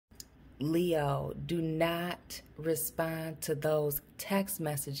Leo, do not respond to those text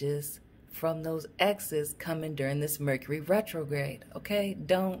messages from those exes coming during this Mercury retrograde, okay?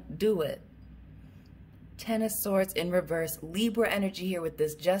 Don't do it. Ten of Swords in reverse. Libra energy here with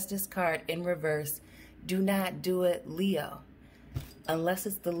this Justice card in reverse. Do not do it, Leo. Unless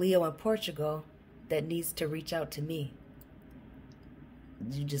it's the Leo in Portugal that needs to reach out to me.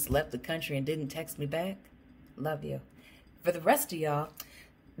 You just left the country and didn't text me back? Love you. For the rest of y'all,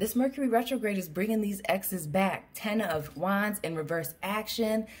 this Mercury retrograde is bringing these exes back. Ten of Wands in reverse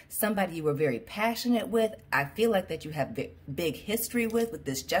action. Somebody you were very passionate with. I feel like that you have big history with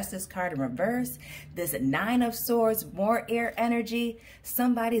this Justice card in reverse. This Nine of Swords, more air energy.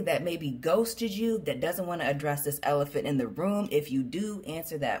 Somebody that maybe ghosted you, that doesn't want to address this elephant in the room. If you do,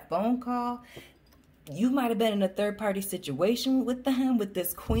 answer that phone call. You might have been in a third-party situation with them, with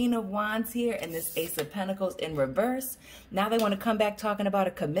this Queen of Wands here and this Ace of Pentacles in reverse. Now they want to come back talking about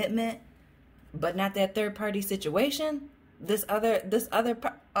a commitment, but not that third-party situation.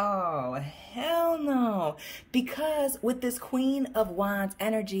 Oh, hell no. Because with this Queen of Wands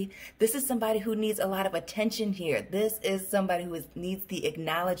energy, this is somebody who needs a lot of attention here. This is somebody who needs the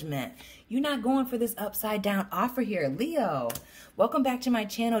acknowledgement. You're not going for this upside down offer here, Leo. Welcome back to my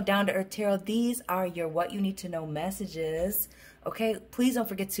channel, Down to Earth Tarot. These are your what you need to know messages. Okay, please don't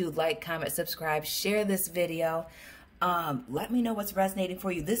forget to like, comment, subscribe, share this video. Let me know what's resonating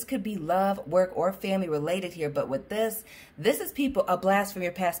for you. This could be love, work, or family related here. But with this is people, a blast from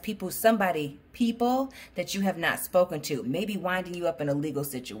your past, people that you have not spoken to. Maybe winding you up in a legal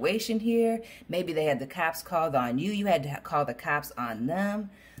situation here. Maybe they had the cops called on you. You had to call the cops on them.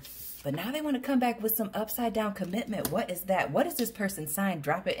 But now they want to come back with some upside down commitment. What is that? What is this person's sign?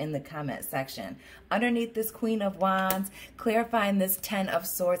 Drop it in the comment section. Underneath this Queen of Wands, clarifying this Ten of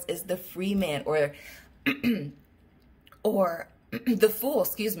Swords is the free man, or the Fool,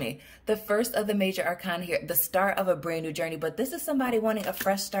 excuse me. The first of the major arcana here, the start of a brand new journey. But this is somebody wanting a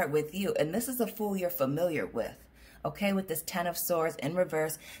fresh start with you. And this is a Fool you're familiar with. Okay, with this Ten of Swords in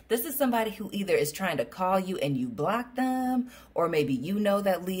reverse. This is somebody who either is trying to call you and you block them, or maybe you know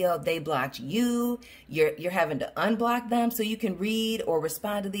that, Leo, they blocked you. You're having to unblock them so you can read or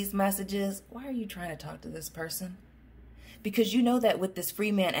respond to these messages. Why are you trying to talk to this person? Because you know that with this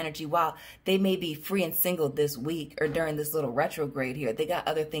free man energy, while they may be free and single this week or during this little retrograde here, they got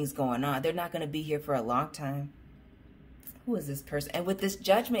other things going on. They're not going to be here for a long time. Who is this person? And with this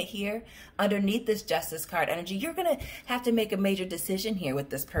Judgment here, underneath this Justice card energy, you're going to have to make a major decision here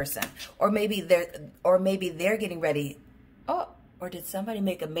with this person. Or maybe they're getting ready. Oh, or did somebody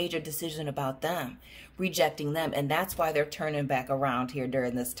make a major decision about them, rejecting them? And that's why they're turning back around here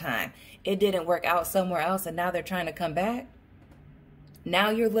during this time. It didn't work out somewhere else, and now they're trying to come back. Now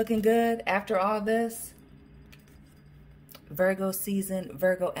you're looking good after all this. Virgo season,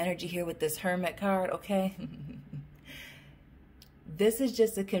 Virgo energy here with this Hermit card, okay? This is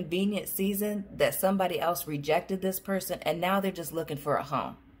just a convenient season that somebody else rejected this person, and now they're just looking for a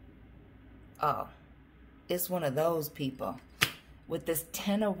home. Oh, it's one of those people. With this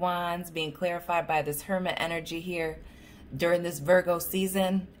Ten of Wands being clarified by this Hermit energy here during this Virgo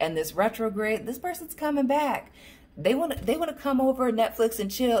season and this retrograde, this person's coming back. They want to come over, Netflix and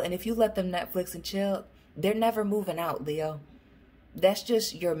chill, and if you let them Netflix and chill, they're never moving out, Leo. That's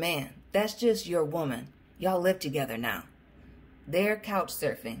just your man. That's just your woman. Y'all live together now. They're couch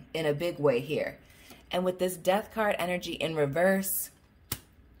surfing in a big way here. And with this Death card energy in reverse,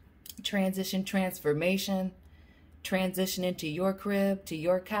 transition, transformation, transition into your crib, to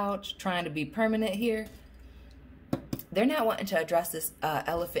your couch, trying to be permanent here. They're not wanting to address this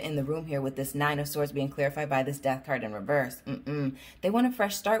elephant in the room here with this Nine of Swords being clarified by this Death card in reverse. They want a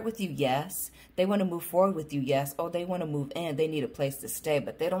fresh start with you, yes. They want to move forward with you, yes. Oh, they want to move in. They need a place to stay,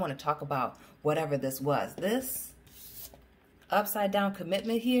 but they don't want to talk about whatever this was. This upside down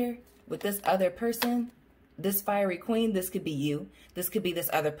commitment here with this other person, this fiery queen, this could be you. This could be this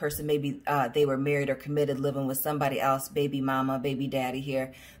other person. Maybe they were married or committed, living with somebody else, baby mama, baby daddy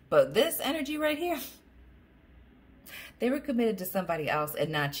here. But this energy right here, they were committed to somebody else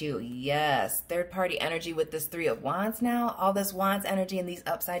and not you. Yes, third party energy with this Three of Wands now. All this Wands energy and these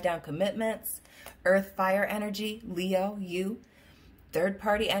upside down commitments. Earth, fire energy, Leo, you. Third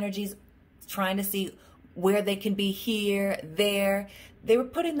party energies trying to see where they can be here, there. They were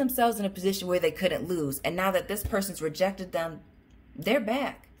putting themselves in a position where they couldn't lose. And now that this person's rejected them, they're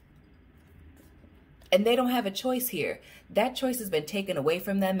back. And they don't have a choice here. That choice has been taken away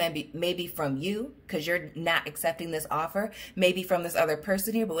from them, maybe from you, because you're not accepting this offer, maybe from this other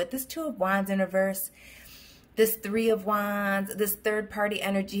person here. But with this Two of Wands in reverse, this Three of Wands, this third party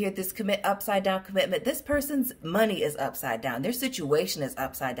energy here, this upside down commitment. This person's money is upside down. Their situation is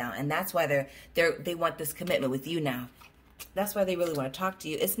upside down. And that's why they want this commitment with you now. That's why they really want to talk to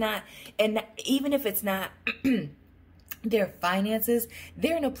you. It's not, and even if it's not their finances,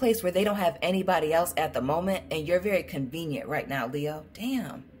 they're in a place where they don't have anybody else at the moment, and you're very convenient right now, Leo.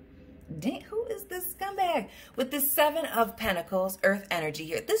 Damn, who is this scumbag? With this Seven of Pentacles, Earth energy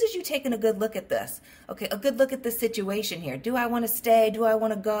here. This is you taking a good look at this. Okay, a good look at the situation here. Do I want to stay? Do I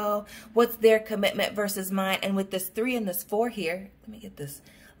want to go? What's their commitment versus mine? And with this 3 and this 4 here, let me get this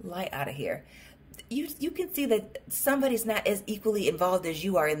light out of here. You can see that somebody's not as equally involved as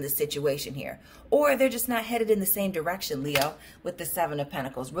you are in this situation here. Or they're just not headed in the same direction, Leo, with the Seven of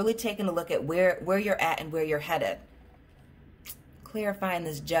Pentacles. Really taking a look at where you're at and where you're headed. Clarifying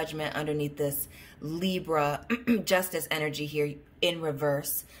this Judgment underneath this Libra Justice energy here in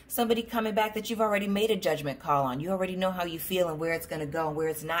reverse. Somebody coming back that you've already made a judgment call on. You already know how you feel and where it's going to go and where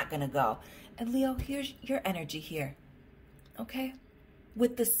it's not going to go. And Leo, here's your energy here. Okay?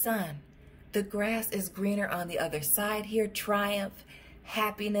 With the Sun. The grass is greener on the other side here. Triumph,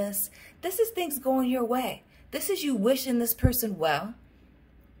 happiness. This is things going your way. This is you wishing this person well.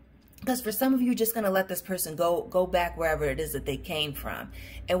 Because for some of you, you're just going to let this person go back wherever it is that they came from.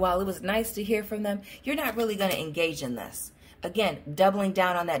 And while it was nice to hear from them, you're not really going to engage in this. Again, doubling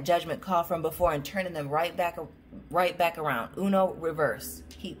down on that judgment call from before and turning them right back around. Uno, reverse.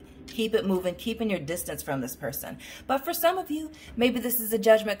 Keep it moving, keeping your distance from this person. But for some of you, maybe this is a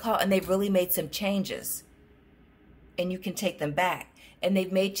judgment call and they've really made some changes. And you can take them back. And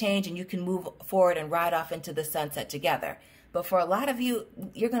they've made change and you can move forward and ride off into the sunset together. But for a lot of you,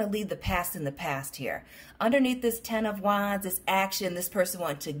 you're going to leave the past in the past here. Underneath this 10 of Wands, this action, this person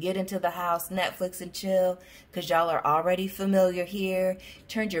wants to get into the house, Netflix and chill, because y'all are already familiar here.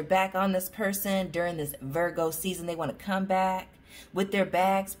 Turned your back on this person during this Virgo season. They want to come back with their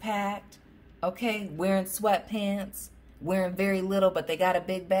bags packed, okay, wearing sweatpants, wearing very little, but they got a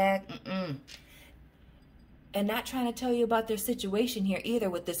big bag. And not trying to tell you about their situation here either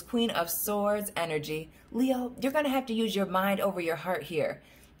with this Queen of Swords energy. Leo, you're going to have to use your mind over your heart here.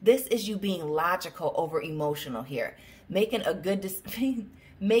 This is you being logical over emotional here. Making good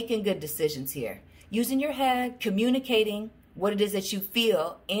decisions here. Using your head, communicating what it is that you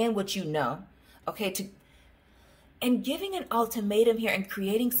feel and what you know. Okay, and giving an ultimatum here and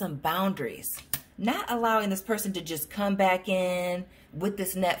creating some boundaries. Not allowing this person to just come back in with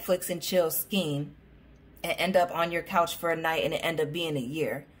this Netflix and chill scheme and end up on your couch for a night and it end up being a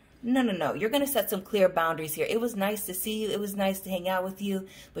year. No. You're going to set some clear boundaries here. It was nice to see you. It was nice to hang out with you.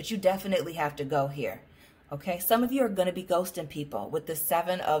 But you definitely have to go here. Okay? Some of you are going to be ghosting people with the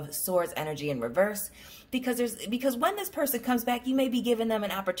 7 of Swords energy in reverse. Because when this person comes back, you may be giving them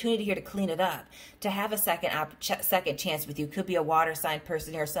an opportunity here to clean it up. To have a second chance with you. Could be a water sign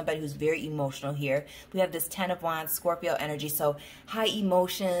person here or somebody who's very emotional here. We have this 10 of Wands, Scorpio energy. So high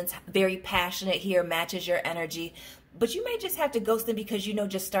emotions, very passionate here, matches your energy. But you may just have to ghost them because, you know,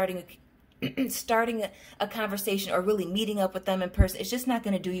 just starting a conversation or really meeting up with them in person, it's just not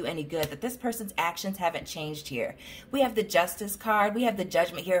going to do you any good. That this person's actions haven't changed here. We have the Justice card. We have the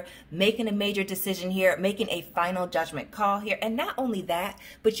Judgment here, making a major decision here, making a final judgment call here. And not only that,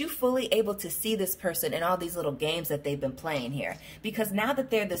 but you fully able to see this person in all these little games that they've been playing here. Because now that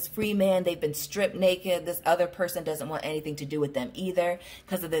they're this free man, they've been stripped naked, this other person doesn't want anything to do with them either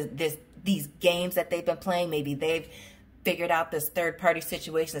because of these games that they've been playing. Maybe they've figured out this third-party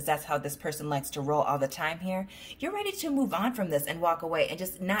situation. That's how this person likes to roll all the time here. You're ready to move on from this and walk away and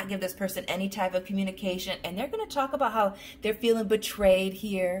just not give this person any type of communication. And they're going to talk about how they're feeling betrayed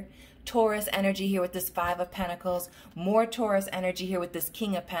here. Taurus energy here with this 5 of Pentacles. More Taurus energy here with this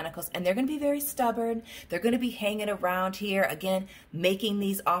King of Pentacles. And they're going to be very stubborn. They're going to be hanging around here. Again, making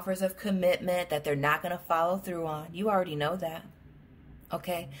these offers of commitment that they're not going to follow through on. You already know that.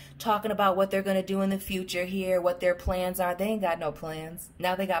 Okay, talking about what they're going to do in the future here, what their plans are. They ain't got no plans.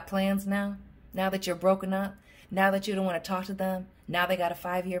 Now they got plans now. Now that you're broken up. Now that you don't want to talk to them. Now they got a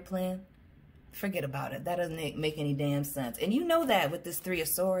 5-year plan. Forget about it. That doesn't make any damn sense. And you know that with this 3 of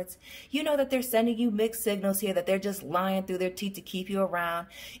Swords. You know that they're sending you mixed signals here, that they're just lying through their teeth to keep you around.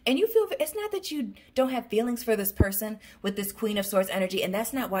 And you feel, it's not that you don't have feelings for this person with this Queen of Swords energy. And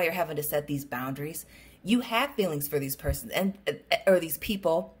that's not why you're having to set these boundaries. You have feelings for these persons or these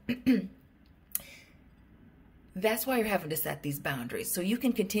people. That's why you're having to set these boundaries. So you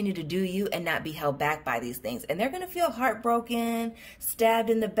can continue to do you and not be held back by these things. And they're going to feel heartbroken, stabbed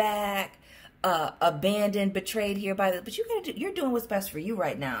in the back, abandoned, betrayed here by the, but you're doing what's best for you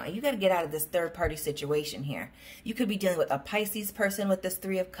right now. And you got to get out of this third party situation here. You could be dealing with a Pisces person with this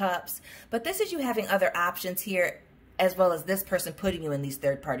Three of Cups, but this is you having other options here, as well as this person putting you in these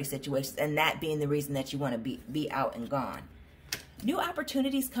third party situations, and that being the reason that you want to be out and gone. New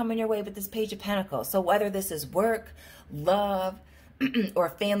opportunities coming your way with this Page of Pentacles. So whether this is work, love, or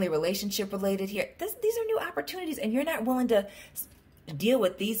family relationship related here, these are new opportunities, and you're not willing to deal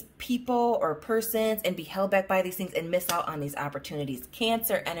with these people or persons and be held back by these things and miss out on these opportunities.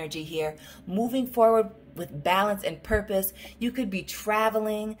 Cancer energy here, moving forward with balance and purpose. You could be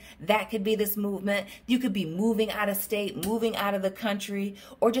traveling. That could be this movement. You could be moving out of state, moving out of the country,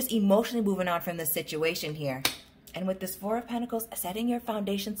 or just emotionally moving on from this situation here. And with this Four of Pentacles, setting your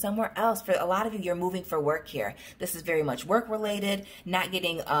foundation somewhere else. For a lot of you, you're moving for work here. This is very much work related, not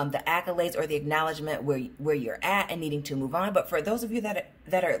getting the accolades or the acknowledgement where you're at and needing to move on. But for those of you that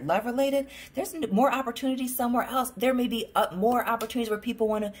are love related, there's more opportunities somewhere else. There may be more opportunities where people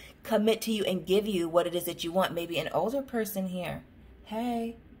want to commit to you and give you what it is that you want. Maybe an older person here.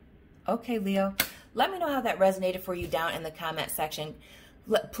 Hey. Okay, Leo. Let me know how that resonated for you down in the comment section.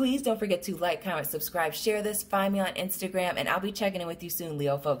 Please don't forget to like, comment, subscribe, share this, find me on Instagram, and I'll be checking in with you soon,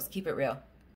 Leo folks. Keep it real.